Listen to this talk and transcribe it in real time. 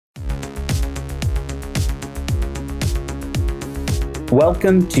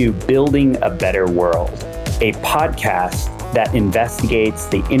Welcome to Building a Better World, a podcast that investigates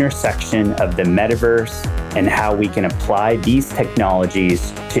the intersection of the metaverse and how we can apply these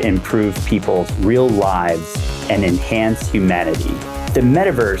technologies to improve people's real lives and enhance humanity. The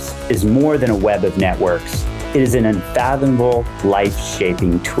metaverse is more than a web of networks. It is an unfathomable,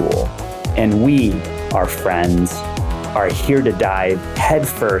 life-shaping tool. And we, our friends, are here to dive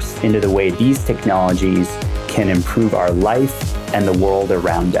headfirst into the way these technologies can improve our life and the world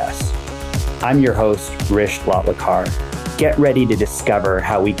around us. I'm your host, Rish Lotlakar. Get ready to discover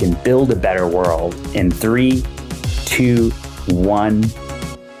how we can build a better world in 3, 2, 1.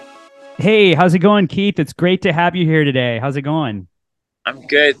 Hey, how's it going, Keith? It's great to have you here today. How's it going? I'm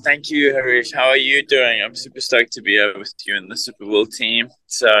good. Thank you, Harish. How are you doing? I'm super stoked to be here with you in the Super Bowl team.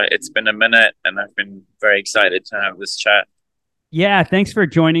 So it's been a minute and I've been very excited to have this chat. Yeah, thanks for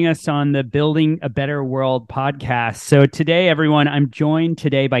joining us on the Building a Better World podcast. So today, everyone, I'm joined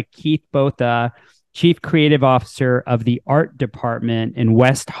today by Keith Botha, Chief Creative Officer of the Art Department in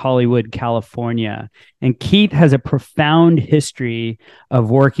West Hollywood, California. And Keith has a profound history of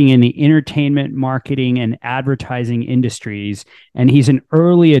working in the entertainment, marketing, and advertising industries. And he's an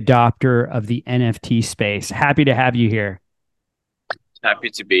early adopter of the NFT space. Happy to have you here.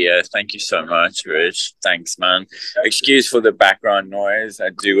 Happy to be here. Thank you so much, Rich. Thanks, man. Excuse for the background noise. I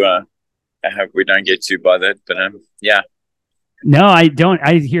hope we don't get too bothered, but yeah. No, I don't.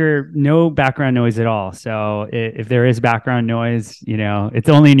 I hear no background noise at all. So if there is background noise, it's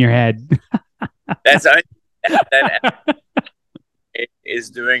only in your head. That's that it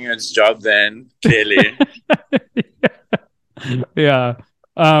is doing its job then, clearly. Yeah.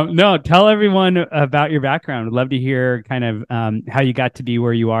 No, tell everyone about your background. I'd love to hear kind of how you got to be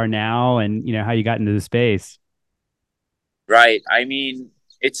where you are now and, how you got into the space. Right. I mean,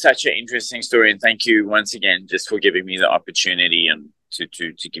 it's such an interesting story. And thank you once again just for giving me the opportunity and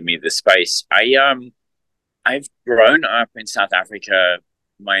to give me the space. I've grown up in South Africa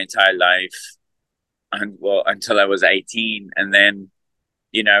my entire life until I was 18. And then,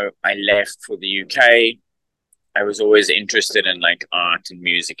 I left for the UK. I was always interested in like art and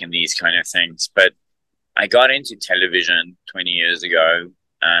music and these kind of things. But I got into television 20 years ago,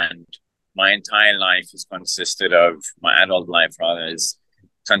 and my entire life my adult life rather, has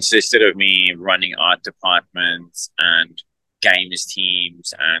consisted of me running art departments and games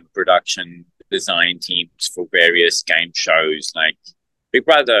teams and production design teams for various game shows like Big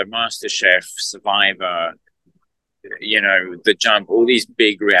Brother, MasterChef, Survivor, The Jump, all these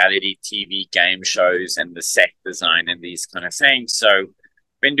big reality TV game shows and the set design and these kind of things. So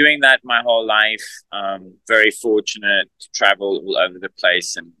been doing that my whole life. Very fortunate to travel all over the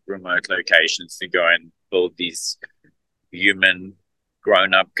place and remote locations to go and build these human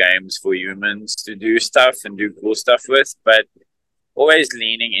grown-up games for humans to do stuff and do cool stuff with, but always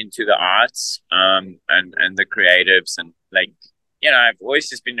leaning into the arts and the creatives. And I've always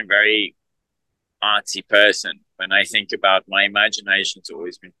just been a very artsy person. When I think about my imagination, it's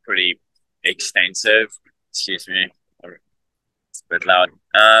always been pretty extensive. Excuse me, it's a bit loud.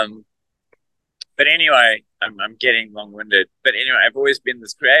 But anyway, I'm getting long-winded. But anyway, I've always been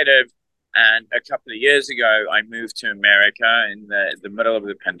this creative. And a couple of years ago, I moved to America in the middle of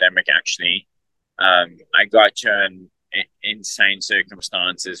the pandemic, actually. I got here in insane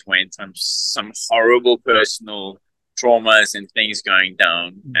circumstances, went from some horrible personal traumas and things going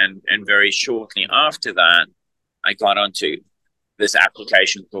down. And very shortly after that, I got onto this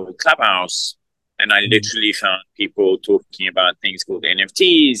application called Clubhouse. And I literally found people talking about things called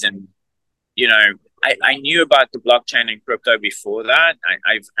NFTs. And, I knew about the blockchain and crypto before that.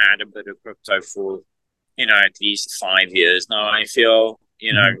 I've had a bit of crypto for, at least 5 years now. I feel,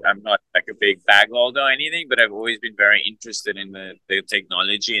 I'm not like a big bag holder or anything, but I've always been very interested in the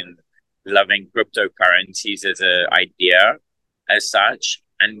technology and loving cryptocurrencies as an idea as such.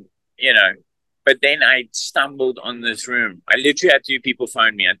 And, but then I stumbled on this room. I literally had 2 people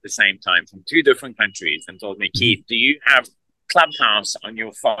phone me at the same time from 2 different countries and told me, Keith, do you have Clubhouse on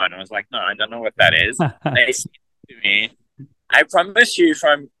your phone? I was like, no, I don't know what that is. They said to me, I promise you,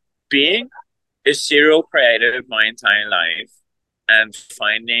 from being a serial creative my entire life and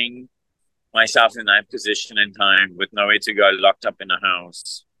finding myself in that position in time with nowhere to go, locked up in a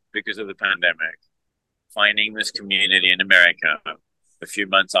house because of the pandemic, finding this community in America a few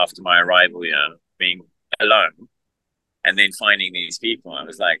months after my arrival here, being alone, and then finding these people, I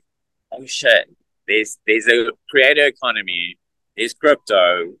was like, oh shit, there's a creator economy, there's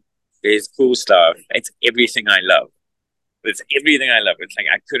crypto, there's cool stuff. It's everything I love. It's everything I love. It's like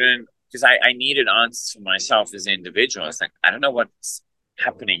I couldn't, because I needed answers for myself as an individual. It's like, I don't know what's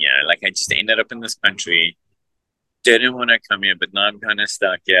happening here. Like I just ended up in this country didn't want to come here, but now I'm kind of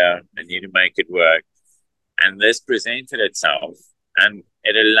stuck here. I need to make it work. And this presented itself, and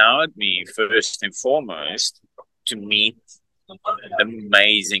it allowed me, first and foremost, to meet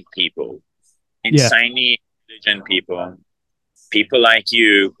amazing people, Yeah. insanely intelligent people, people like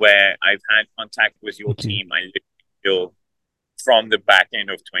you, where I've had contact with your Thank you. team. I feel from the back end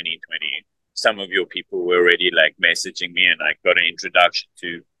of 2020, some of your people were already like messaging me, and I got an introduction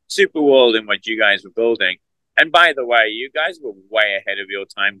to Superworld and what you guys were building. And by the way, you guys were way ahead of your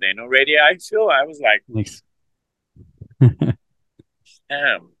time then already. I feel I was like, Thanks.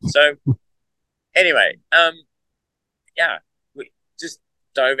 damn. So anyway, yeah, we just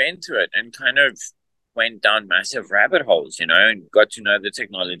dove into it and kind of went down massive rabbit holes, and got to know the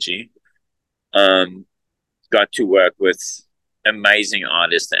technology. Um, got to work with amazing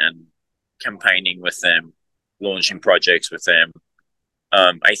artists and campaigning with them, launching projects with them.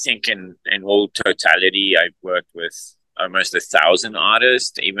 I think in all totality, I've worked with almost 1,000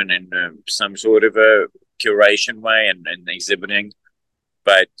 artists, even in some sort of a curation way and exhibiting.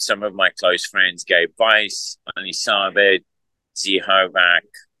 But some of my close friends, Gabe Weiss, Elisabeth, Z Hovac,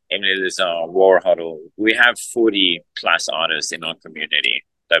 Emily Lazar, War Huddle, we have 40 plus artists in our community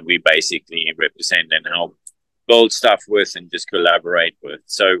that we basically represent and help build stuff with and just collaborate with.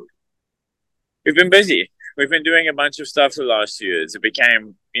 So we've been busy. We've been doing a bunch of stuff the last 2 years. It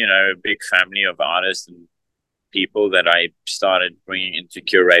became, a big family of artists and people that I started bringing into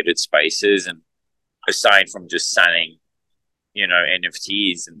curated spaces. And aside from just selling,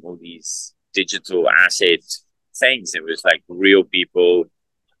 NFTs and all these digital asset things, it was like real people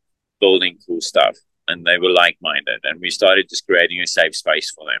building cool stuff, and they were like-minded. And we started just creating a safe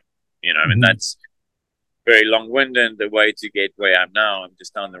space for them, and that's very long-winded. The way to get where I'm now, I'm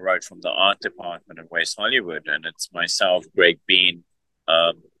just down the road from the art department in West Hollywood, and it's myself, Greg Bean,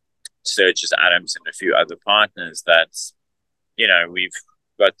 Sturgis Adams, and a few other partners that's, we've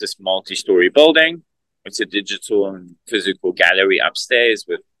got this multi-story building. It's a digital and physical gallery upstairs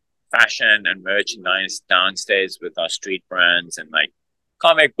with fashion and merchandise downstairs with our street brands and like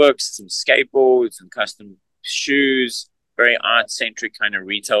comic books and skateboards and custom shoes, very art-centric kind of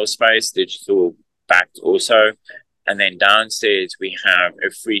retail space, digital backed also. And then downstairs, we have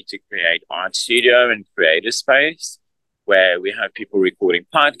a free to create art studio and creator space where we have people recording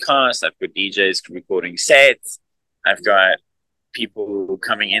podcasts. I've got DJs recording sets. I've got people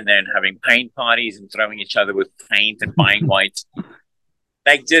coming in there and having paint parties and throwing each other with paint and buying white,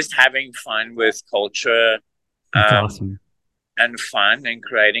 like just having fun with culture. That's awesome. And fun and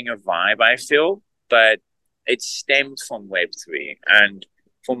creating a vibe, I feel. But it stemmed from Web3. And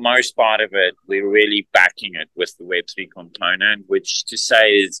for most part of it, we're really backing it with the Web3 component, which to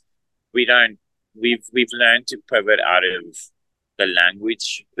say is we've learned to pivot out of the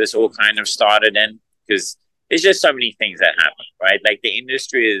language this all kind of started in, because there's just so many things that happen, right? Like the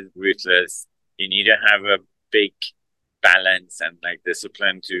industry is ruthless. You need to have a big balance and like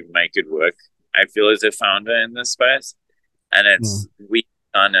discipline to make it work, I feel, as a founder in this space. And we've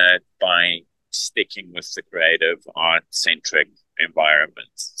done it by sticking with the creative art-centric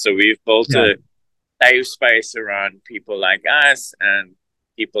environments. So we've built a safe space around people like us and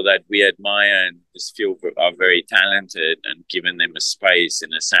people that we admire and just feel are very talented, and giving them a space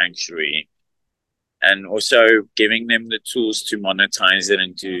and a sanctuary, and also giving them the tools to monetize it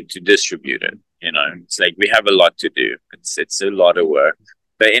and to distribute it. It's like we have a lot to do. It's a lot of work.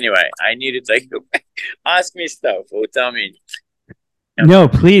 But anyway, I need to take ask me stuff or tell me. No,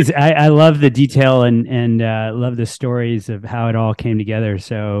 please. I love the detail and love the stories of how it all came together.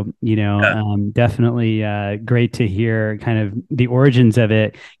 So, definitely great to hear kind of the origins of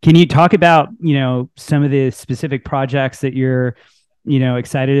it. Can you talk about, some of the specific projects that you're,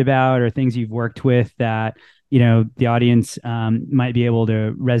 excited about, or things you've worked with that, the audience might be able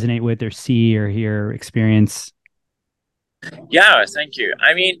to resonate with or see or hear, experience? Yeah, thank you.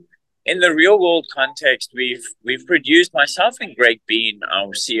 I mean, in the real world context, we've produced, myself and Greg Bean,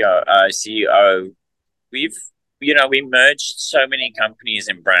 our CEO. We merged so many companies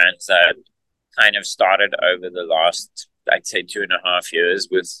and brands that kind of started over the last, I'd say, 2.5 years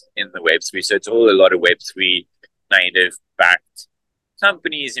in the Web3. So it's all a lot of Web3 native backed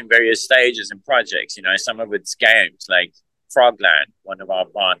companies in various stages and projects. Some of it's games like Frogland, one of our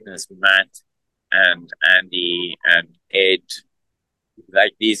partners, Matt and Andy and Ed.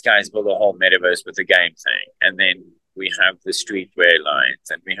 Like these guys build a whole metaverse with the game thing. And then we have the streetwear lines,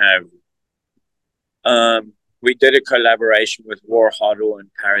 and we did a collaboration with War Huddle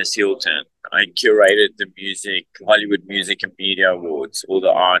and Paris Hilton. I curated the Hollywood Music and Media Awards, all the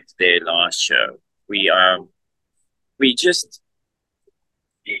art there last year. We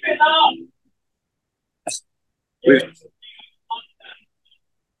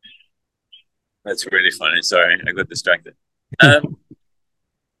That's really funny. Sorry, I got distracted.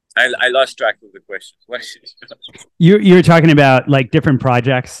 I lost track of the question. You're talking about like different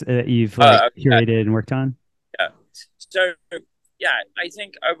projects that you've like okay. curated and worked on. Yeah. So yeah, I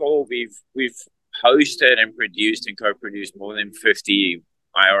think overall we've hosted and produced and co-produced more than 50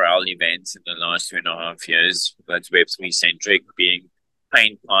 IRL events in the last 2.5 years. That's Web3 centric, being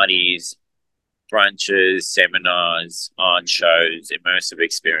paint parties, brunches, seminars, art shows, immersive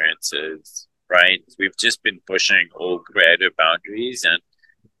experiences. Right? We've just been pushing all creative boundaries, and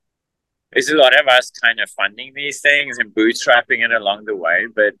there's a lot of us kind of funding these things and bootstrapping it along the way,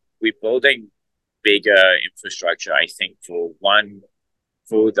 but we're building bigger infrastructure, I think, for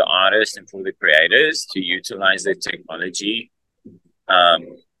the artists and for the creators to utilize the technology.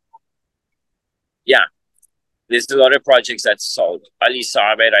 Yeah, there's a lot of projects that's sold. Ali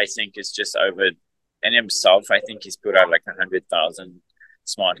Sabed, I think, is just over, and himself, I think he's put out like 100,000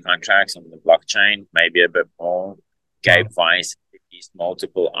 smart contracts on the blockchain, maybe a bit more. Gabe Weiss, these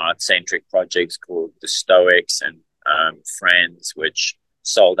multiple art-centric projects called the Stoics and Friends, which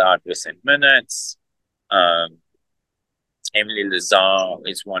sold out within minutes. Emily Lazar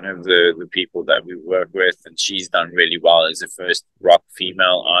is one of the people that we work with, and she's done really well as the first rock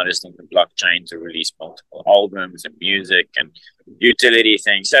female artist on the blockchain to release multiple albums and music and utility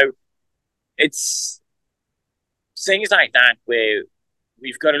things. So it's things like that where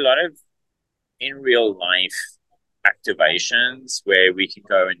we've got a lot of in real life activations where we can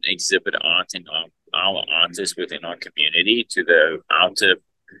go and exhibit art in our artists within our community to the outer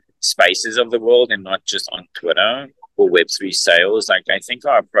spaces of the world, and not just on Twitter or Web3 sales. Like, I think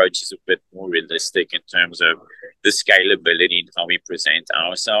our approach is a bit more realistic in terms of the scalability and how we present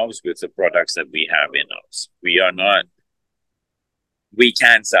ourselves with the products that we have in us. We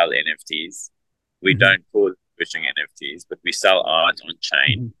can sell NFTs. We don't call it pushing NFTs, but we sell art on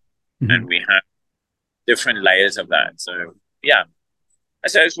chain, and we have different layers of that. So yeah,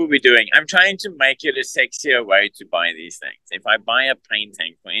 so that's what we're doing. I'm trying to make it a sexier way to buy these things. If I buy a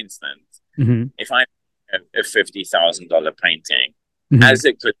painting, for instance, if I a $50,000 painting, as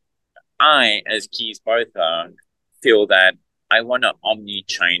as Keith Botha, feel that I want an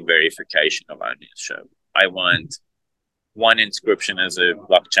omni-chain verification of ownership. I want one inscription as a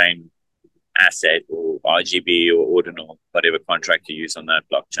blockchain asset or RGB or ordinal, whatever contract you use on that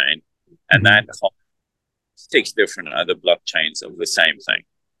blockchain, and that 6 different other blockchains of the same thing.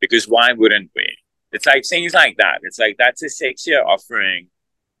 Because why wouldn't we? It's like things like that. It's like that's a sexier offering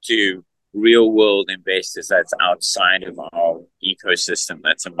to real world investors that's outside of our ecosystem.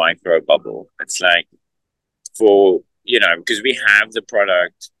 That's a micro bubble. It's like for, because we have the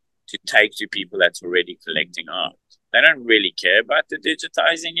product to take to people that's already collecting art. They don't really care about the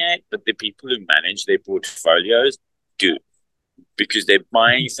digitizing yet, but the people who manage their portfolios do, because they're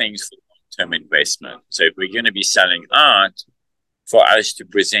buying things for long-term investment. So if we're going to be selling art, for us to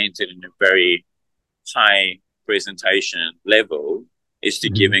present it in a very high presentation level is to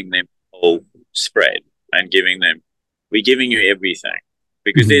giving them whole spread and we're giving you everything,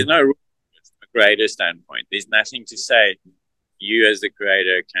 because there's no rule from a creator standpoint. There's nothing to say you as the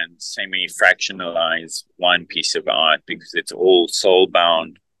creator can semi-fractionalize one piece of art, because it's all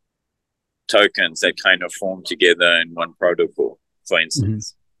soul-bound tokens that kind of form together in one protocol, for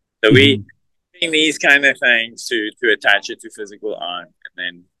instance. So we doing these kind of things to attach it to physical art. And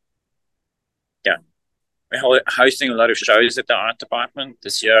then, we're hosting a lot of shows at the art department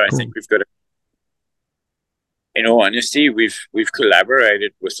this year. I think we've got in all honesty, we've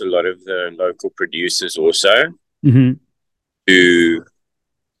collaborated with a lot of the local producers also to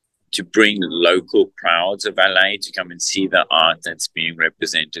bring local crowds of LA to come and see the art that's being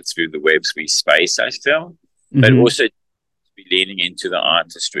represented through the Web3 space, I feel. But also be leaning into the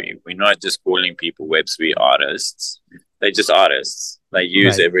artistry. We're not just calling people Web3 artists. They're just artists. They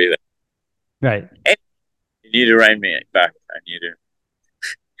use everything. Right. And you need to rein me back. I need to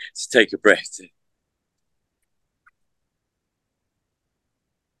just take a breath.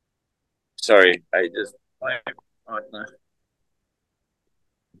 Sorry, my partner.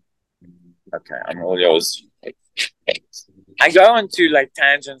 Okay, I'm all yours. I go on to like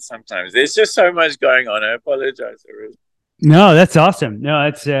tangents sometimes. There's just so much going on. I apologize. No, that's awesome.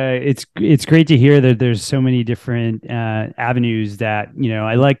 No, it's great to hear that there's so many different avenues that,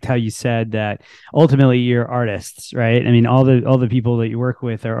 I liked how you said that ultimately you're artists, right? I mean, all the people that you work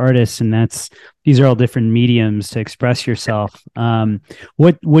with are artists, and these are all different mediums to express yourself.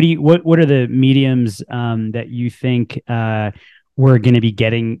 What are the mediums that you think we're going to be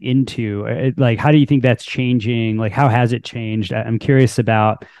getting into? Like, how do you think that's changing? Like, how has it changed? I'm curious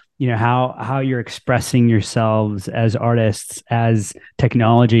about how you're expressing yourselves as artists as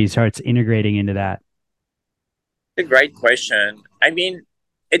technology starts integrating into that? A great question. I mean,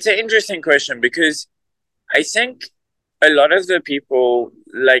 it's an interesting question because I think a lot of the people,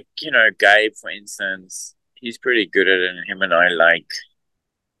 like, Gabe, for instance, he's pretty good at it, and him and I like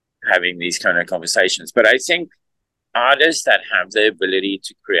having these kind of conversations. But I think artists that have the ability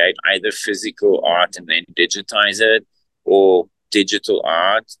to create either physical art and then digitize it, or digital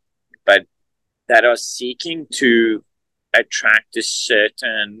art, but that are seeking to attract a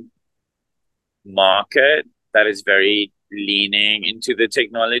certain market that is very leaning into the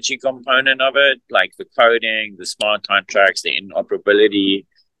technology component of it, like the coding, the smart contracts, the interoperability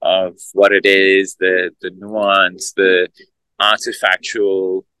of what it is, the nuance, the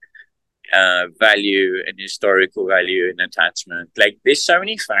artifactual value and historical value and attachment. Like, there's so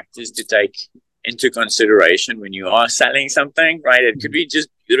many factors to take into consideration when you are selling something, right? It could be just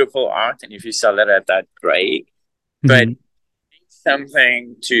beautiful art, and if you sell it at that, great. But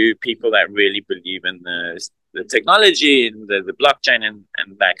something to people that really believe in the technology and the blockchain and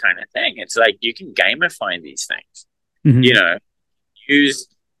that kind of thing. It's like you can gamify these things, use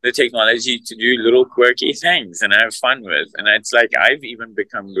the technology to do little quirky things and have fun with. And it's like I've even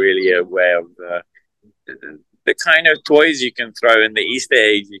become really aware of the kind of toys you can throw in, the Easter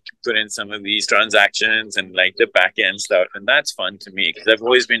eggs you can put in some of these transactions, and like the back end stuff. And that's fun to me because I've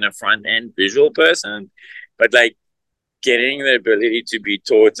always been a front end visual person, but like getting the ability to be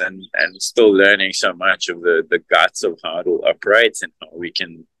taught and still learning so much of the guts of how it all operates and how we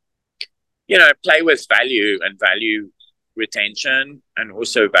can, play with value and value retention and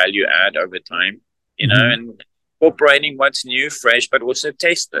also value add over time, and incorporating what's new, fresh, but also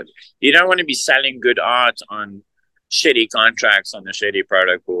tested. You don't want to be selling good art on shitty contracts on a shitty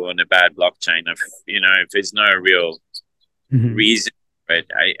product or on a bad blockchain if there's no real reason. But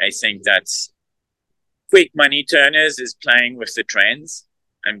I think that's quick money turners is playing with the trends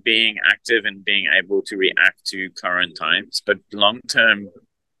and being active and being able to react to current times. But long-term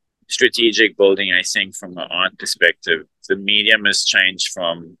strategic building, I think from an art perspective, the medium has changed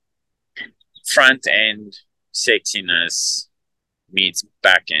from front-end sexiness meets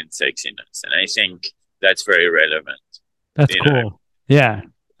back-end sexiness. And I think that's very relevant. That's cool. Yeah,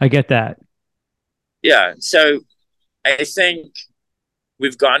 I get that. Yeah. So I think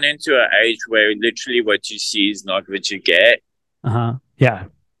we've gone into an age where literally what you see is not what you get. Yeah.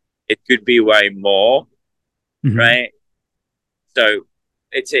 It could be way more, right? So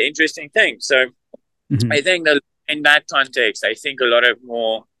it's an interesting thing. So I think that in that context, I think a lot of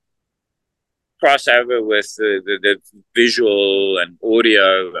more crossover with the visual and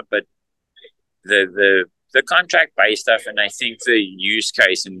audio, but the contract-based stuff, and I think the use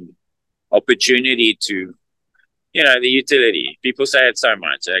case and opportunity to the utility. People say it so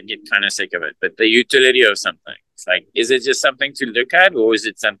much, I get kind of sick of it. But the utility of something, it's like, is it just something to look at, or is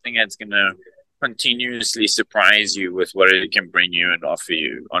it something that's going to continuously surprise you with what it can bring you and offer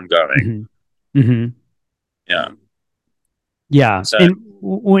you ongoing? Yeah. Yeah. So, and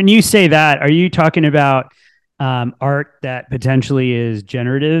when you say that, are you talking about art that potentially is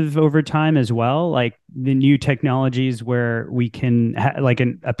generative over time as well? Like the new technologies where we can like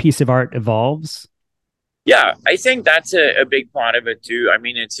a piece of art evolves? Yeah, I think that's a big part of it too. I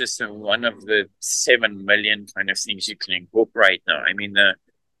mean, it's just one of the 7 million kind of things you can incorporate now. I mean, the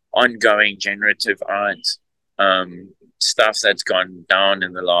ongoing generative art stuff that's gone down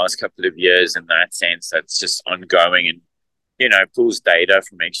in the last couple of years in that sense, that's just ongoing and, pulls data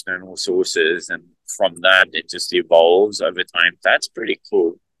from external sources. And from that, it just evolves over time. That's pretty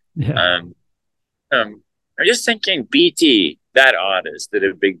cool. Yeah. I'm just thinking BT, that artist, did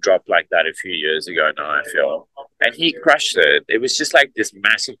a big drop like that a few years ago now, I feel. And he crushed it. It was just like this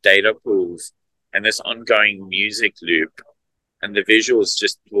massive data pools and this ongoing music loop. And the visuals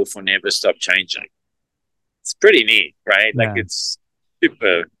just will never stop changing. It's pretty neat, right? Yeah. Like it's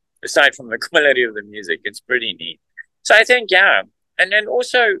super, aside from the quality of the music, it's pretty neat. So I think, yeah. And then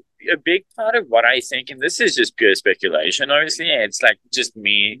also a big part of what I think, and this is just pure speculation, obviously, it's like just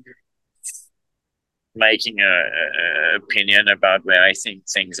me making a opinion about where I think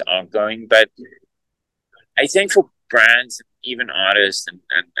things are going. But I think for brands, even artists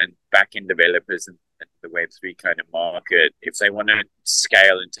and back-end developers and the Web3 kind of market, if they want to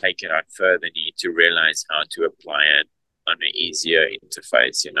scale and take it out further, they need to realize how to apply it on an easier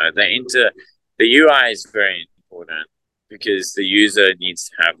interface. The UI is very important because the user needs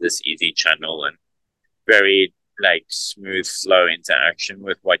to have this easy channel and very like smooth flow interaction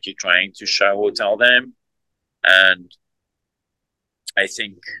with what you're trying to show or tell them. And I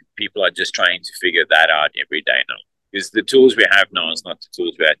think people are just trying to figure that out every day now. Because the tools we have now is not the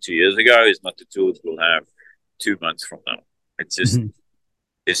tools we had 2 years ago. It's not the tools we'll have 2 months from now. It's just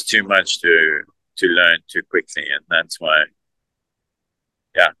it's too much to learn too quickly, and that's why.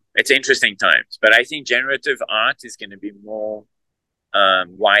 Yeah, it's interesting times. But I think generative art is going to be more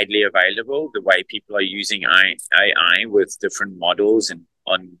widely available. The way people are using AI with different models and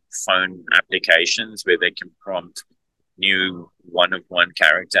on phone applications where they can prompt new one-of-one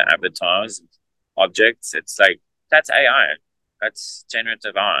character avatars, objects. It's like, that's AI. That's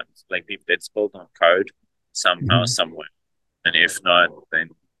generative art. Like, it's built on code somehow, somewhere. And if not, then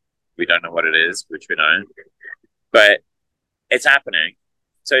we don't know what it is, which we don't. But it's happening.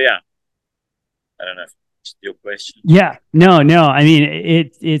 So yeah, I don't know. Your question? Yeah, no. I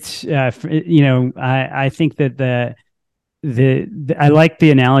mean, it's I think that the I like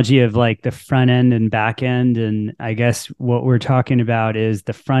the analogy of like the front end and back end, and I guess what we're talking about is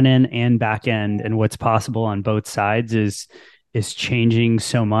the front end and back end, and what's possible on both sides is changing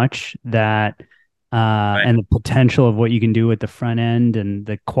so much that right. And the potential of what you can do with the front end and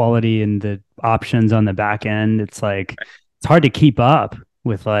the quality and the options on the back end, it's like it's hard to keep up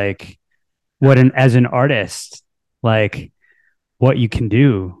with like as an artist, like what you can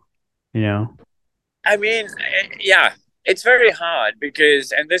do, you know? I mean, yeah, it's very hard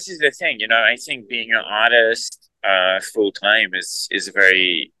because, and this is the thing, I think being an artist full time is a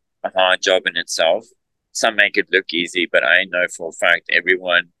very hard job in itself. Some make it look easy, but I know for a fact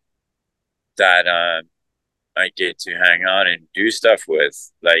everyone that I get to hang out and do stuff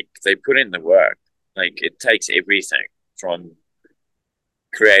with, like, they put in the work. Like, it takes everything from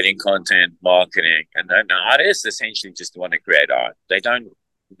creating content, marketing, and artists essentially just want to create art. They don't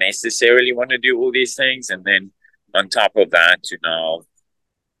necessarily want to do all these things, and then on top of that, to now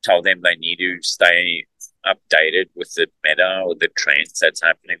tell them they need to stay updated with the meta or the trends that's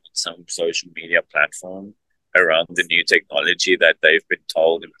happening on some social media platform around the new technology that they've been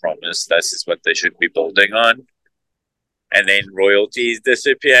told and promised this is what they should be building on. And then royalties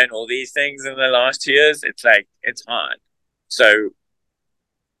disappear and all these things in the last years. It's like, it's hard. So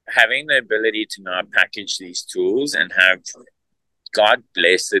having the ability to now package these tools and have, God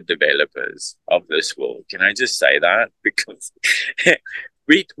bless the developers of this world. Can I just say that? Because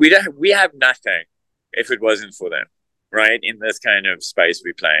we have nothing if it wasn't for them, right? In this kind of space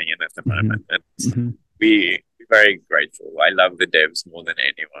we're playing in at the moment. We're very grateful. I love the devs more than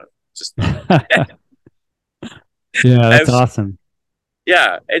anyone. Just yeah, that's awesome.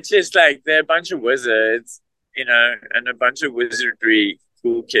 Yeah, it's just like they're a bunch of wizards, and a bunch of wizardry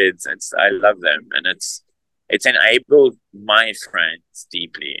cool kids. I love them, and it's enabled my friends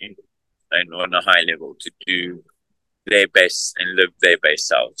deeply and on a high level to do their best and live their best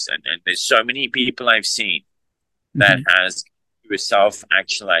selves. And there's so many people I've seen that has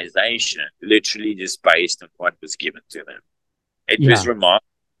self-actualization literally just based on what was given to them. It was remarkable.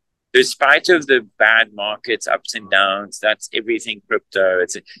 Despite of the bad markets, ups and downs, that's everything crypto.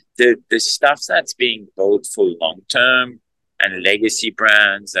 It's the stuff that's being built for long-term and legacy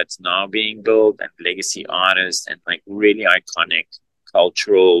brands that's now being built, and legacy artists and like really iconic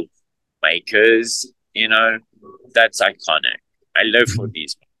cultural makers, that's iconic. I live for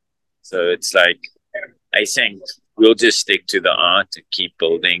these. So it's like, I think we'll just stick to the art and keep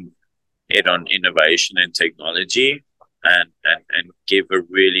building it on innovation and technology, and give a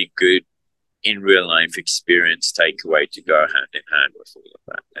really good in real life experience takeaway to go hand in hand with all of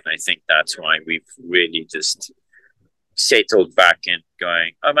that. And I think that's why we've really just settled back and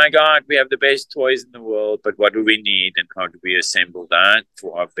going, oh my God, we have the best toys in the world, but what do we need and how do we assemble that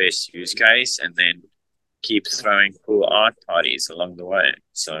for our best use case, and then keep throwing cool art parties along the way.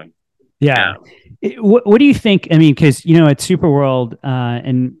 So yeah. What do you think? I mean, because at Superworld,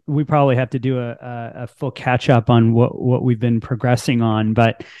 and we probably have to do a full catch up on what we've been progressing on.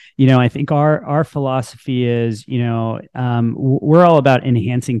 But I think our philosophy is, we're all about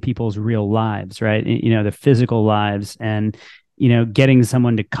enhancing people's real lives, right? The physical lives, and getting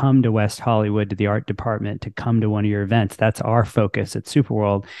someone to come to West Hollywood, to the art department, to come to one of your events. That's our focus at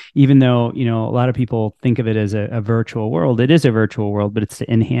Superworld. Even though, a lot of people think of it as a virtual world, it is a virtual world, but it's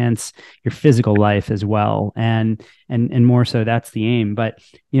to enhance your physical life as well. And more so, that's the aim. But,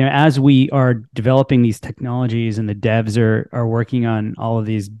 as we are developing these technologies and the devs are working on all of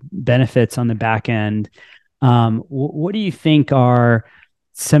these benefits on the back end, what do you think are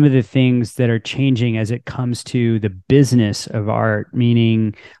some of the things that are changing as it comes to the business of art?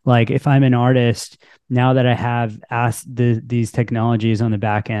 Meaning, like, if I'm an artist, now that I have asked these technologies on the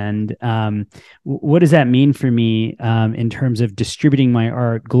back end, what does that mean for me in terms of distributing my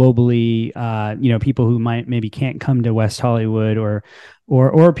art globally? People who maybe can't come to West Hollywood, or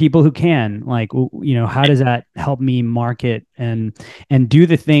or people who can, like, how does that help me market and do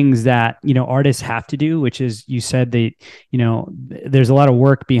the things that, artists have to do, which is, you said they, there's a lot of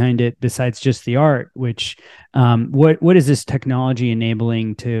work behind it besides just the art, which, what is this technology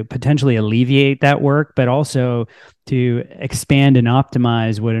enabling to potentially alleviate that work, but also to expand and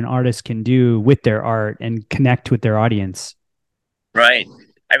optimize what an artist can do with their art and connect with their audience? Right.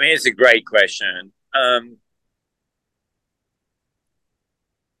 I mean, it's a great question.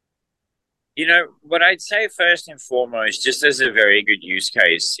 What I'd say first and foremost, just as a very good use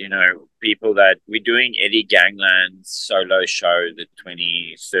case, people that we're doing Eddie Gangland's solo show the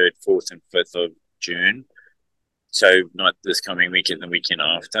 23rd, 4th, and 5th of June. So not this coming weekend, the weekend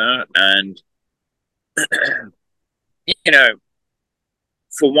after. And,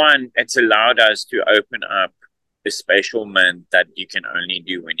 for one, it's allowed us to open up a special mint that you can only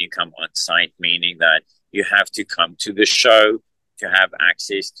do when you come on site, meaning that you have to come to the show to have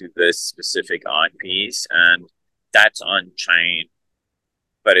access to this specific art piece, and that's on chain,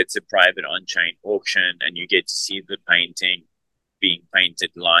 but it's a private on chain auction, and you get to see the painting being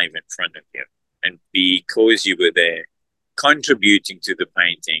painted live in front of you. And because you were there contributing to the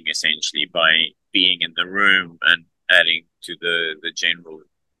painting essentially by being in the room and adding to the general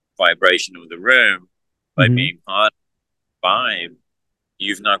vibration of the room by being part of the vibe,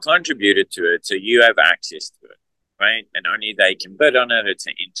 you've now contributed to it, so you have access to it. Right, and only they can bid on it. It's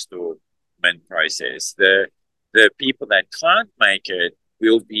an in-store mint process. The people that can't make it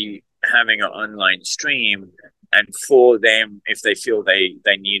will be having an online stream, and for them, if they feel they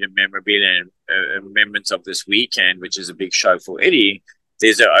need a memorabilia and remembrance of this weekend, which is a big show for Eddie,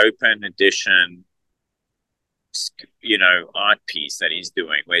 there's an open edition, art piece that he's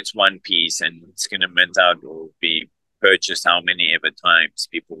doing where it's one piece and it's going to mint out or be purchased how many ever times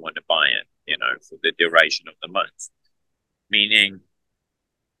people want to buy it, for the duration of the month. Meaning,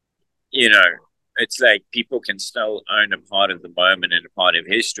 it's like people can still own a part of the moment and a part of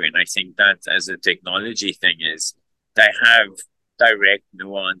history. And I think that as a technology thing is, they have direct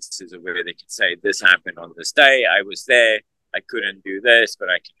nuances of where they can say, this happened on this day, I was there, I couldn't do this, but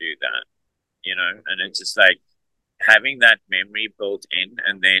I can do that, and it's just like having that memory built in.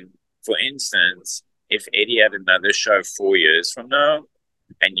 And then, for instance, if Eddie had another show 4 years from now,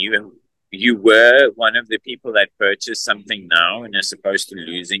 and you were one of the people that purchased something now and as opposed to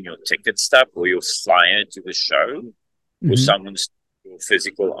losing your ticket stub or your flyer to the show or someone's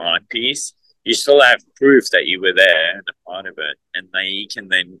physical art piece, you still have proof that you were there and a part of it. And they can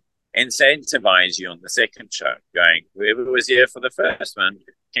then incentivize you on the second show, going, whoever was here for the first one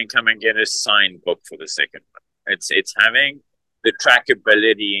can come and get a signed book for the second one. It's having the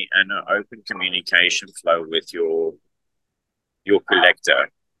trackability and an open communication flow with your collector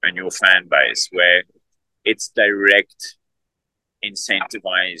and your fan base, where it's direct,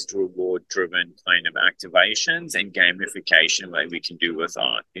 incentivized, reward-driven kind of activations and gamification like we can do with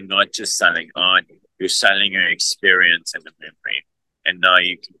art. You're not just selling art, you're selling an experience and a memory. And now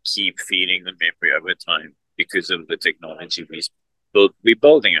you can keep feeding the memory over time because of the technology we're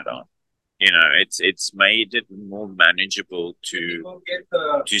building it on. It's made it more manageable to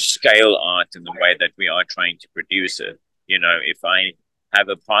scale art in the way that we are trying to produce it. If I have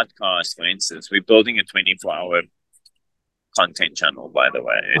a podcast, for instance, we're building a 24-hour content channel, by the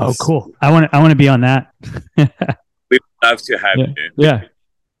way. Cool. I want to be on that. We'd love to have you. Yeah.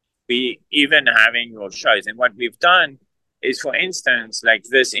 We even having your shows. And what we've done is, for instance, like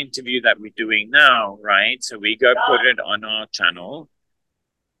this interview that we're doing now, right? So we go put it on our channel.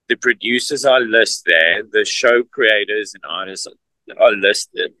 The producers are listed there. The show creators and artists are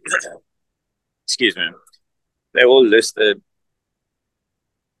listed. Excuse me. They're all listed.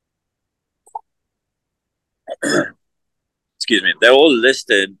 Excuse me. They're all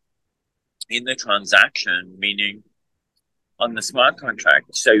listed in the transaction, meaning on the smart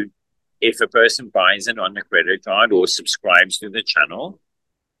contract. So if a person buys it on a credit card or subscribes to the channel,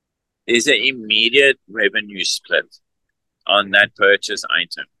 there's an immediate revenue split on that purchase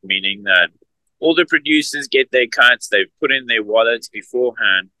item, meaning that all the producers get their cuts, they've put in their wallets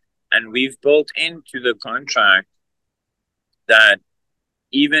beforehand, and we've built into the contract that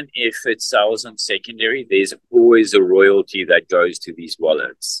even if it sells on secondary, there's always a royalty that goes to these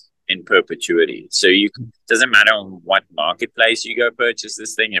wallets in perpetuity. So doesn't matter on what marketplace you go purchase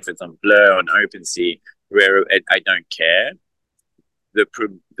this thing, if it's on Blur, on OpenSea, where I don't care. The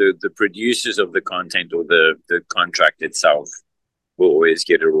producers of the content or the contract itself will always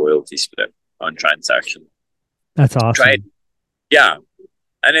get a royalty split on transaction. That's awesome. Right? Yeah.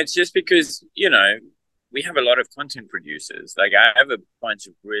 And it's just because, we have a lot of content producers. Like, I have a bunch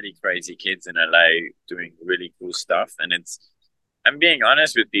of really crazy kids in LA doing really cool stuff. And I'm being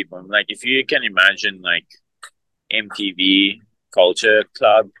honest with people. I'm like, if you can imagine like MTV culture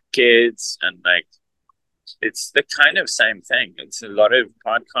club kids, and like it's the kind of same thing. It's a lot of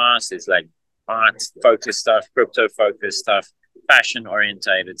podcasts. It's like art focused stuff, crypto focused stuff, fashion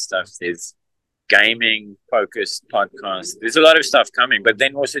orientated stuff. There's gaming focused podcasts. There's a lot of stuff coming, but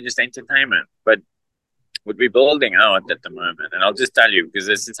then also just entertainment. But what we're building out at the moment, and I'll just tell you because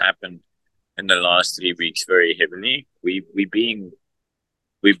this has happened in the last 3 weeks very heavily. We're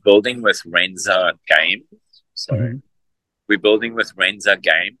building with Renza Games. So we're building with Renza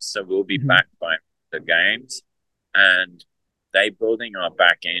Games. So we'll be backed by the games, and they're building our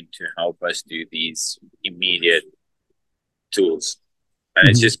back end to help us do these immediate tools. And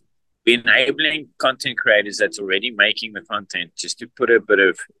it's just enabling content creators that's already making the content just to put a bit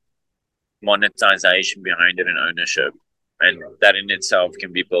of monetization behind it and ownership. And that in itself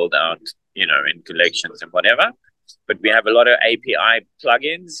can be built out, you know, in collections and whatever. But we have a lot of API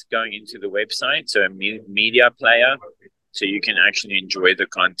plugins going into the website. So a media player, so you can actually enjoy the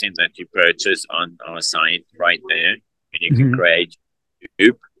content that you purchase on our site right there. And you can create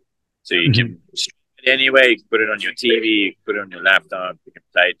YouTube. So you can stream it anywhere. You can put it on your TV, you can put it on your laptop, you can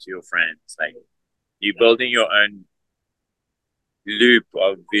play it to your friends. Like you're building your own loop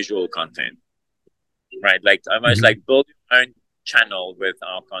of visual content, right? Like almost like build your own channel with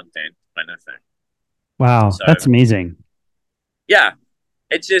our content kind of thing. Wow, so, that's amazing. Yeah,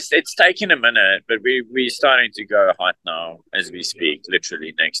 it's taken a minute, but we're starting to go hot now as we speak,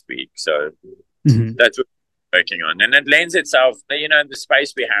 literally next week. So that's what we're working on, and it lends itself. You know, the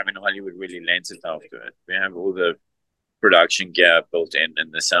space we have in Hollywood really lends itself to it. We have all the production gear built in,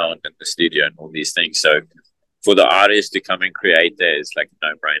 and the sound, and the studio, and all these things. So for the artist to come and create there, it's like a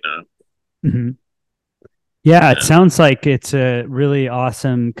no-brainer. Yeah, it sounds like it's a really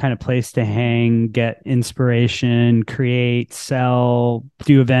awesome kind of place to hang, get inspiration, create, sell,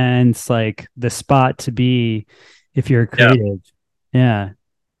 do events, like the spot to be if you're creative. Yeah.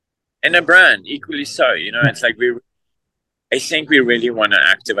 And a brand equally so, you know, it's like I think we really want to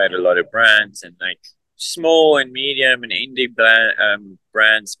activate a lot of brands, and like small and medium and indie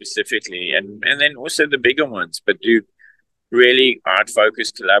brands specifically, and then also the bigger ones, but do really art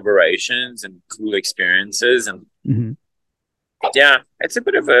focused collaborations and cool experiences. And yeah, it's a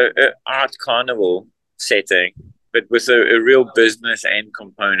bit of a art carnival setting, but with a real business end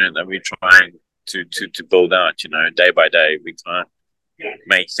component that we're trying to build out. You know, day by day, we can't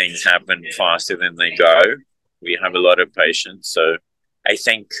make things happen faster than they go. We have a lot of patience, so I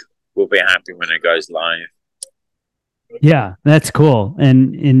think we'll be happy when it goes live. Yeah, that's cool,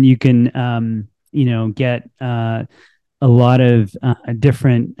 and you can you know, get a lot of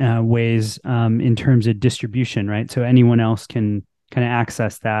different ways in terms of distribution, right? So anyone else can kind of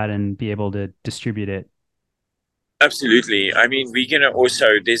access that and be able to distribute it. Absolutely. I mean,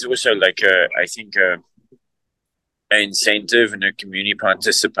 there's also like I think an incentive and a community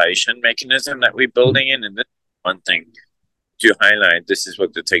participation mechanism that we're building in. And this one thing to highlight, this is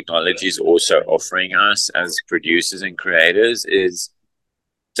what the technology is also offering us as producers and creators, is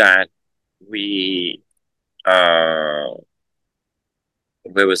that we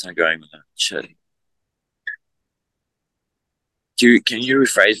where was I going with that? Shit. Can you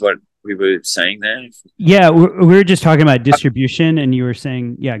rephrase what we were saying there? Yeah, we were just talking about distribution, and you were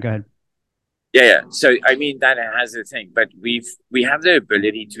saying, yeah, go ahead. Yeah. So I mean, that has a thing, but we have the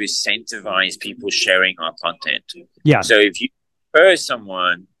ability to incentivize people sharing our content. Yeah. So if you refer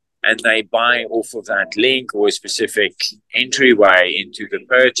someone and they buy off of that link or a specific entryway into the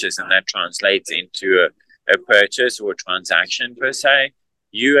purchase, and that translates into a purchase or a transaction per se,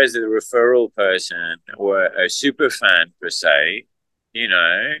 you as a referral person or a super fan per se, you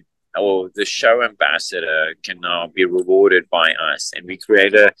know, or the show ambassador can now be rewarded by us. And we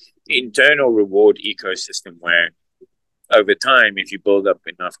create an internal reward ecosystem where over time, if you build up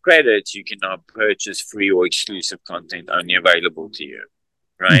enough credits, you can now purchase free or exclusive content only available to you,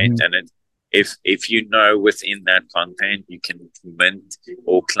 right? And if you know within that content, you can mint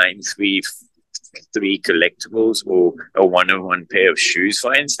or claim three collectibles or a one-on-one pair of shoes,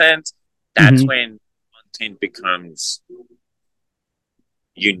 for instance, that's when content becomes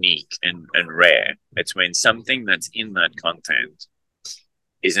unique and rare. It's when something that's in that content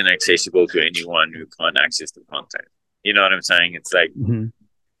isn't accessible to anyone who can't access the content. You know what I'm saying? It's like, you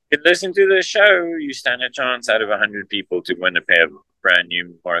can listen to the show, you stand a chance out of 100 people to win a pair of brand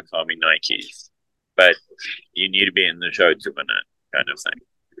new Murakami Nikes, but you need to be in the show to win it, kind of thing.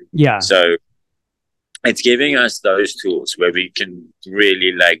 Yeah. So it's giving us those tools where we can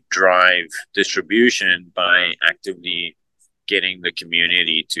really like drive distribution by actively getting the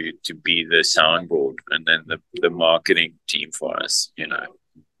community to be the soundboard and then the marketing team for us, you know.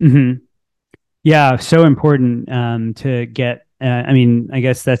 Mm-hmm. Yeah, so important to get. I mean, I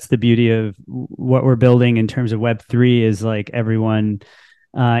guess that's the beauty of what we're building in terms of Web3 is like everyone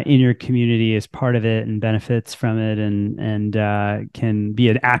in your community is part of it and benefits from it, and can be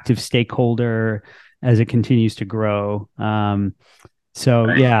an active stakeholder as it continues to grow. So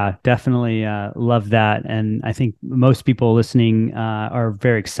Right. yeah, definitely love that, and I think most people listening are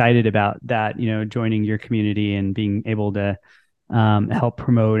very excited about that. You know, joining your community and being able to help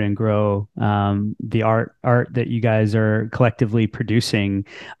promote and grow the art that you guys are collectively producing.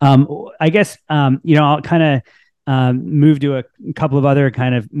 I guess I'll kind of move to a couple of other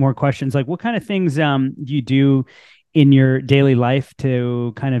kind of more questions. Like, what kind of things do you do in your daily life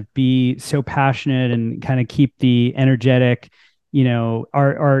to kind of be so passionate and kind of keep the energetic,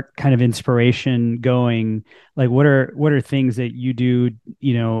 art kind of inspiration going? Like, what are things that you do,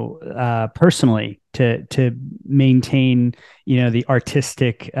 personally to maintain, the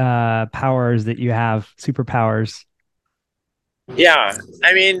artistic powers that you have, superpowers? Yeah,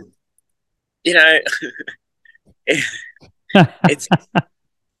 I mean, you know, it's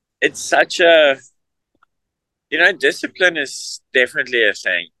it's such a, discipline is definitely a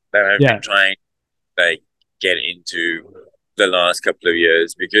thing that I've Yeah. been trying to like get into the last couple of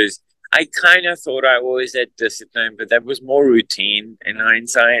years, because I kind of thought I always had discipline, but that was more routine in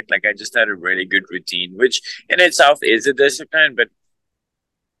hindsight. Like I just had a really good routine, which in itself is a discipline, but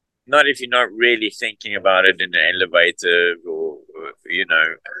not if you're not really thinking about it in an elevator or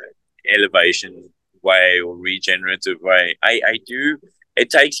elevation way or regenerative way. I do. It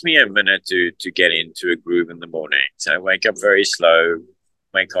takes me a minute to get into a groove in the morning. So I wake up very slow,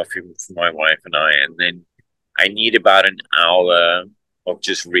 make coffee for my wife and and then I need about an hour of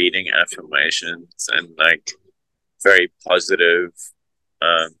just reading affirmations and like very positive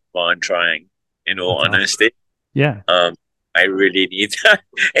mind trying. In all That's awesome. honesty, Yeah. I really need that.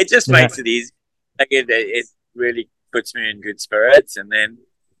 It just Yeah. makes it easy. Like it really puts me in good spirits. And then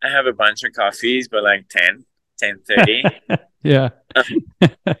I have a bunch of coffees by like 10:30 Yeah.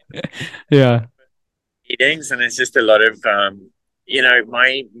 Yeah. meetings. And it's just a lot of,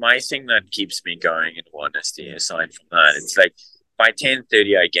 my thing that keeps me going in all honesty, aside from that, it's like by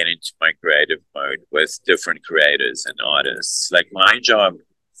 10:30, I get into my creative mode with different creators and artists. Like my job,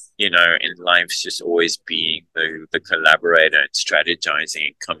 in life's just always being the collaborator and strategizing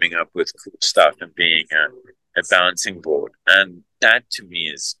and coming up with cool stuff and being a bouncing board. And that to me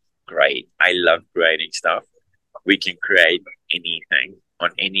is great. I love creating stuff. We can create anything on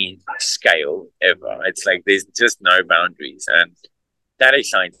any scale ever. It's like there's just no boundaries. And that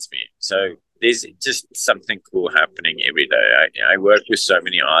excites me. So there's just something cool happening every day. I work with so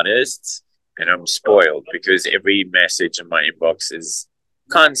many artists and I'm spoiled because every message in my inbox is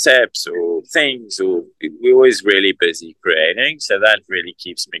concepts or things, or we're always really busy creating. So that really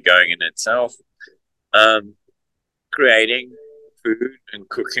keeps me going in itself. Creating food and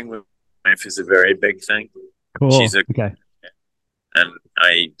cooking with my wife is a very big thing. Cool. She's a Okay. and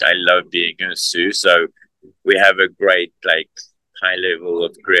I love being her Sue. So we have a great like high level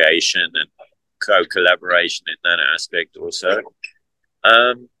of creation and collaboration in that aspect also.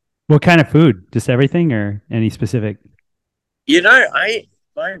 What kind of food? Just everything or any specific?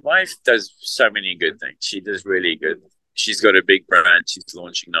 My wife does so many good things. She does really good. She's got a big brand she's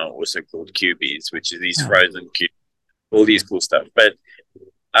launching now also called Cubies, which is these frozen cubes, all these cool stuff. But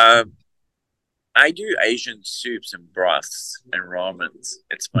I do Asian soups and broths and ramens.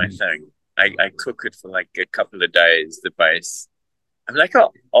 It's my thing. I cook it for like a couple of days, the base. I'm like an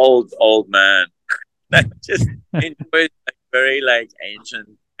old man that just enjoys like very like ancient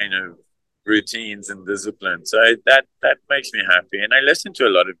kind of routines and discipline. So that makes me happy. And I listen to a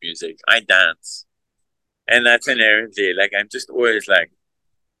lot of music. I dance. And that's inherently like I'm just always like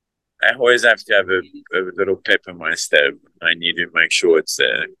I always have to have a little pep in my step. I need to make sure it's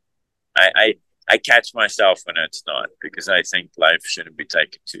there. I catch myself when it's not, because I think life shouldn't be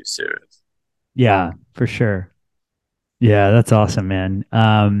taken too serious. Yeah, for sure. Yeah, that's awesome, man.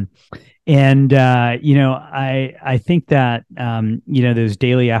 And I think that those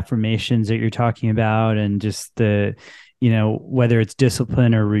daily affirmations that you're talking about, and just the, whether it's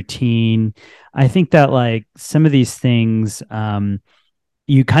discipline or routine, I think that like some of these things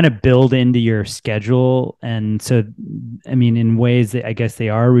you kind of build into your schedule. And so, I mean, in ways that I guess they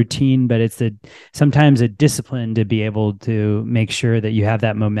are routine, but it's sometimes a discipline to be able to make sure that you have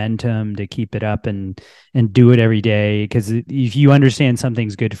that momentum to keep it up and do it every day. Because if you understand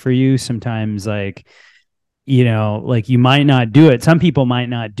something's good for you, sometimes like, like you might not do it. Some people might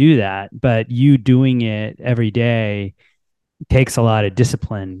not do that, but you doing it every day takes a lot of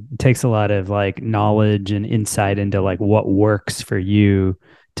discipline. It takes a lot of like knowledge and insight into like what works for you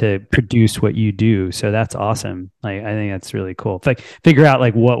to produce what you do. So that's awesome. Like I think that's really cool. Like figure out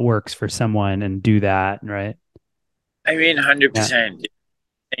like what works for someone and do that, right? I mean, Yeah. 100%.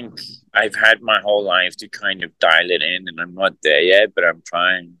 I think I've had my whole life to kind of dial it in, and I'm not there yet, but I'm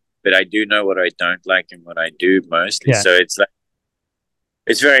trying. But I do know what I don't like and what I do mostly. Yeah. So it's like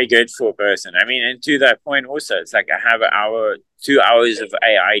it's very good for a person. I mean, and to that point also, it's like I have an hour, 2 hours of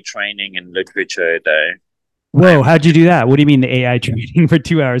AI training and literature a day. Whoa, I'm how'd you do that? What do you mean the AI training for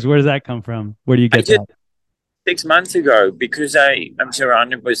 2 hours? Where does that come from? Where do you I get did that? 6 months ago because I'm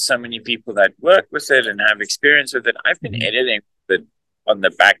surrounded with so many people that work with it and have experience with it. I've been Mhm. editing it on the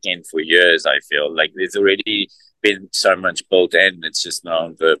back end for years. I feel like there's already been so much built in. It's just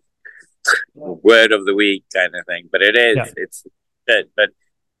now the word of the week kind of thing. But it Yeah. is, it's it. But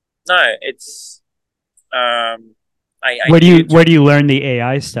no, it's I Where needed to. do you learn the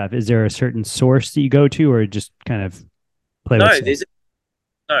AI stuff? Is there a certain source that you go to or just kind of play with No, stuff?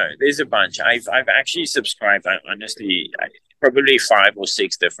 there's a bunch. I've actually subscribed. Probably 5 or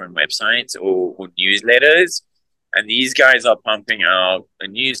 6 different websites or newsletters, and these guys are pumping out a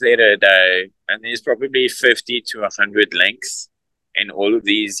newsletter a day, and there's probably 50 to 100 links in all of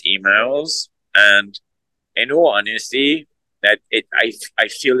these emails. And in all honesty, that I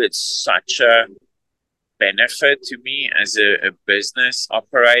feel it's such a benefit to me as a business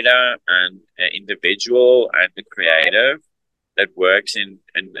operator and an individual and a creative that works in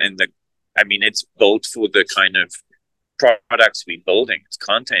the I mean it's built for the kind of products we're building. It's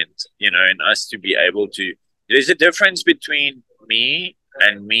content, and us to be able to there's a difference between me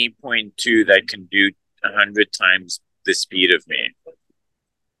and me point two that can do 100 times the speed of me.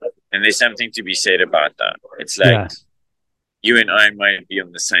 And there's something to be said about that. It's like Yeah. you and I might be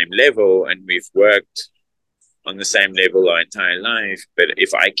on the same level and we've worked on the same level our entire life, but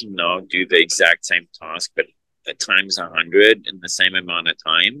if I can now do the exact same task but at times 100 in the same amount of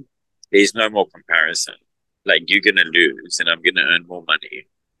time, there's no more comparison. Like you're gonna lose, and I'm gonna earn more money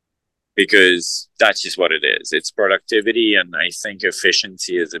because that's just what it is. It's productivity, and I think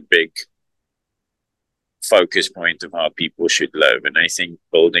efficiency is a big focus point of how people should live. And I think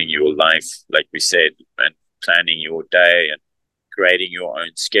building your life, like we said, and planning your day and creating your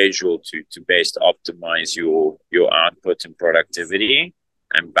own schedule to best optimize your output and productivity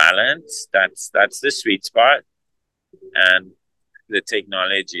and balance. That's the sweet spot, and the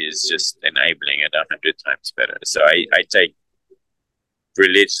technology is just enabling it 100 times better. So I take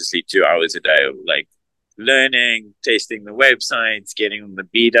religiously 2 hours a day of like learning, testing the websites, getting on the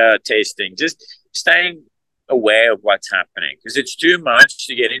beta, testing, just staying aware of what's happening because it's too much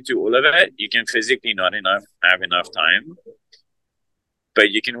to get into all of it. You can physically not have enough time,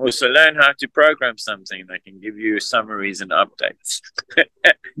 but you can also learn how to program something that can give you summaries and updates.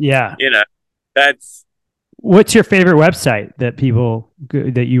 Yeah. That's What's your favorite website that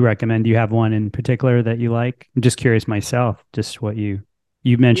you recommend? Do you have one in particular that you like? I'm just curious myself, just what you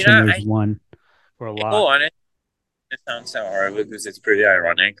mentioned there's one or a lot. all honest, it sounds so horrible because it's pretty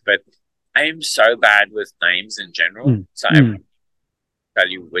ironic, but I am so bad with names in general. So I won't tell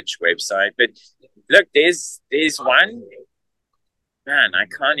you which website. But look, there's one, man, I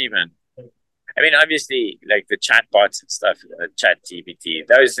can't even. I mean, obviously, like the chatbots and stuff, Chat GPT,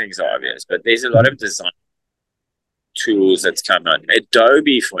 those things are obvious, but there's a lot of design tools that's come out.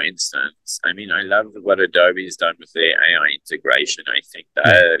 Adobe, for instance. I mean, I love what Adobe has done with their AI integration. I think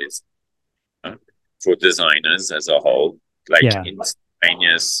that is for designers as a whole, like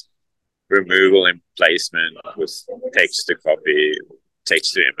instantaneous removal and placement with text to copy,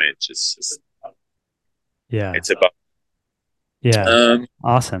 text to image. It's just, it's about.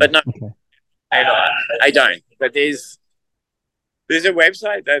 Awesome. But no, okay. I don't. But there's a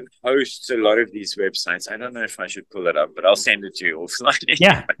website that hosts a lot of these websites. I don't know if I should pull it up, but I'll send it to you offline.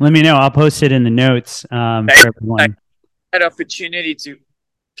 Yeah, let me know. I'll post it in the notes for everyone. I had opportunity to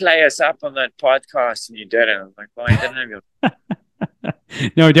play us up on that podcast, and you didn't. I'm like, well, I didn't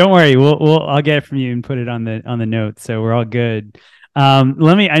have No, don't worry. I'll get it from you and put it on the notes, so we're all good. I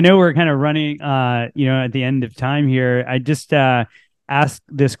know we're kind of running, at the end of time here. I just ask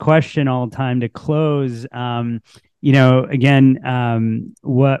this question all the time to close. Again,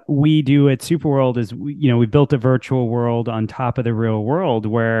 what we do at Superworld is, we built a virtual world on top of the real world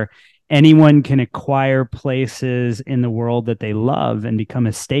where anyone can acquire places in the world that they love and become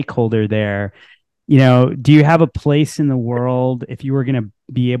a stakeholder there. Do you have a place in the world, if you were going to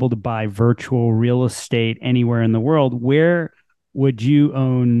be able to buy virtual real estate anywhere in the world, where would you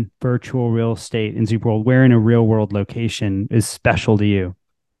own virtual real estate in Superworld? Where in a real world location is special to you?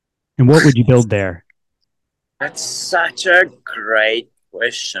 And what would you build there? That's such a great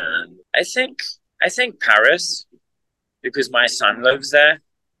question. I think Paris, because my son lives there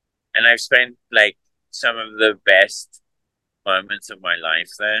and I've spent like some of the best moments of my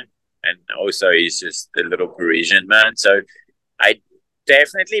life there. And also he's just a little Parisian man. So I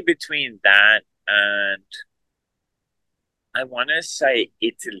definitely between that and I want to say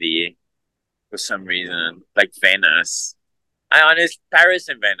Italy for some reason, like Venice. Paris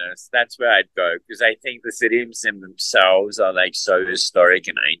and Venice. That's where I'd go because I think the cities in themselves are like so historic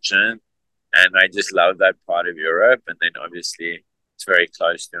and ancient, and I just love that part of Europe. And then obviously it's very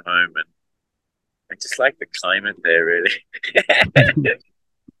close to home, and I just like the climate there, really.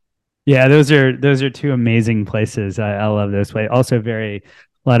 Yeah, those are two amazing places. I love those places. Also, a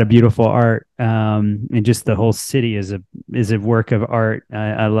lot of beautiful art, and just the whole city is a work of art.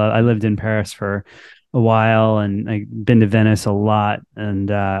 I lived in Paris for a while, and I've been to Venice a lot, and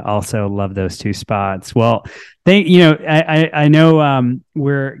also love those two spots. Well, I know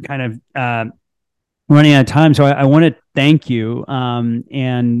we're kind of running out of time, so I want to thank you.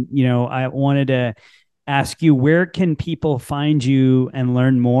 And I wanted to ask you, where can people find you and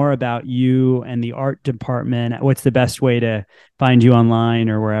learn more about you and the art department? What's the best way to find you online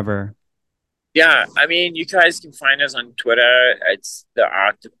or wherever? Yeah, I mean, you guys can find us on Twitter. It's the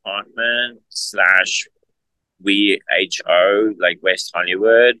art department slash WHO, like West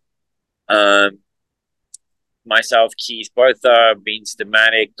Hollywood. Um, Myself, Keith Botha,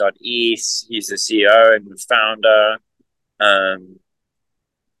 beansthematic.east. He's the CEO and founder. Um,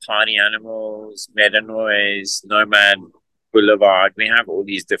 Party Animals, Meta Noise, Nomad Boulevard. We have all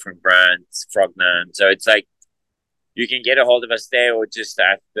these different brands, Frogman. So it's like you can get a hold of us there or just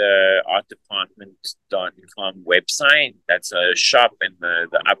at the artdepartment.com website. That's a shop and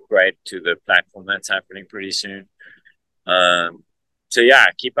the upgrade to the platform that's happening pretty soon. So yeah,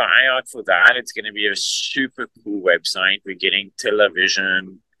 keep an eye out for that. It's going to be a super cool website. We're getting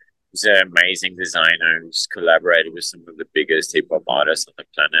Television. He's an amazing designer who's collaborated with some of the biggest hip hop artists on the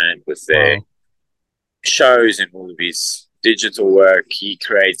planet with their shows and all of his digital work. He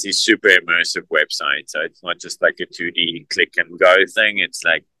creates these super immersive websites. So it's not just like a 2D click and go thing. It's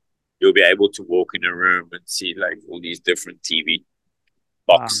like you'll be able to walk in a room and see like all these different TV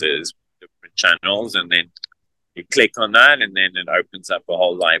boxes, different channels, and then you click on that and then it opens up a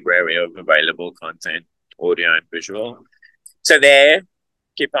whole library of available content, audio and visual. So there,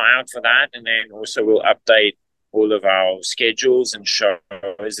 keep an eye out for that. And then also we'll update all of our schedules and shows.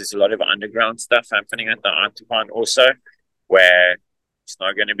 There's a lot of underground stuff happening at the art department also, where it's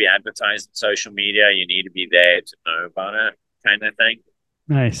not going to be advertised on social media. You need to be there to know about it, kind of thing.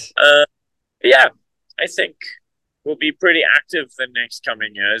 Nice. Yeah, I think we'll be pretty active the next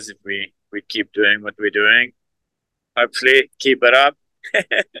coming years if we keep doing what we're doing. Hopefully, keep it up.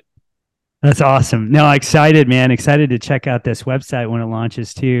 That's awesome. No, excited, man. Excited to check out this website when it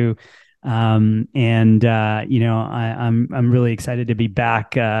launches too. I'm really excited to be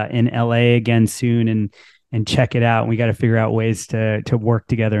back in LA again soon and check it out. We got to figure out ways to work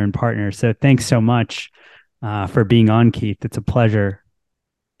together and partner. So thanks so much for being on, Keith. It's a pleasure.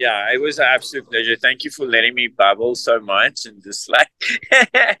 Yeah, it was an absolute pleasure. Thank you for letting me babble so much and just like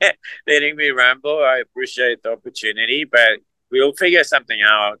letting me ramble. I appreciate the opportunity, but we'll figure something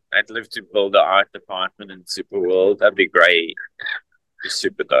out. I'd love to build the art department in Super World. That'd be great. It's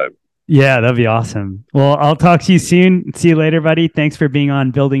super dope. Yeah, that'd be awesome. Well, I'll talk to you soon. See you later, buddy. Thanks for being on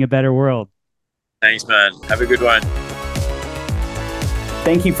Building a Better World. Thanks, man. Have a good one.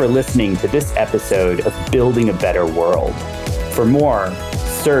 Thank you for listening to this episode of Building a Better World. For more,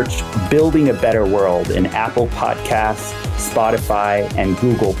 search Building a Better World in Apple Podcasts, Spotify, and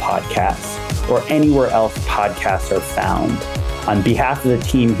Google Podcasts, or anywhere else podcasts are found. On behalf of the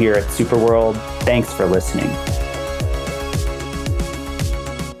team here at Superworld, thanks for listening.